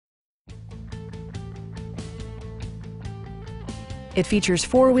It features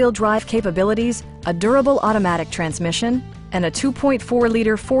four-wheel drive capabilities, a durable automatic transmission, and a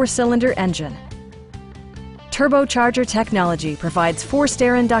 2.4-liter four-cylinder engine. Turbocharger technology provides forced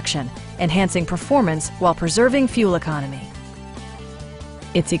air induction, enhancing performance while preserving fuel economy.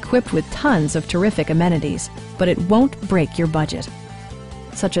 It's equipped with tons of terrific amenities, but it won't break your budget,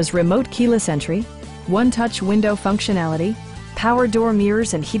 such as remote keyless entry, one-touch window functionality, power door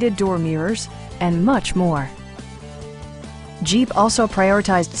mirrors and heated door mirrors, and much more. Jeep also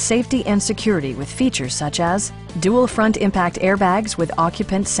prioritized safety and security with features such as dual front impact airbags with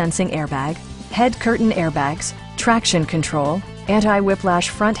occupant sensing airbag, head curtain airbags, traction control, anti-whiplash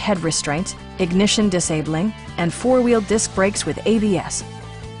front head restraints, ignition disabling, and four-wheel disc brakes with ABS.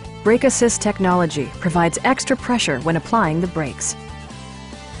 Brake assist technology provides extra pressure when applying the brakes.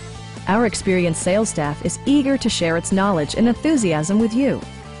 Our experienced sales staff is eager to share its knowledge and enthusiasm with you.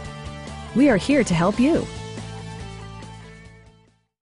 We are here to help you.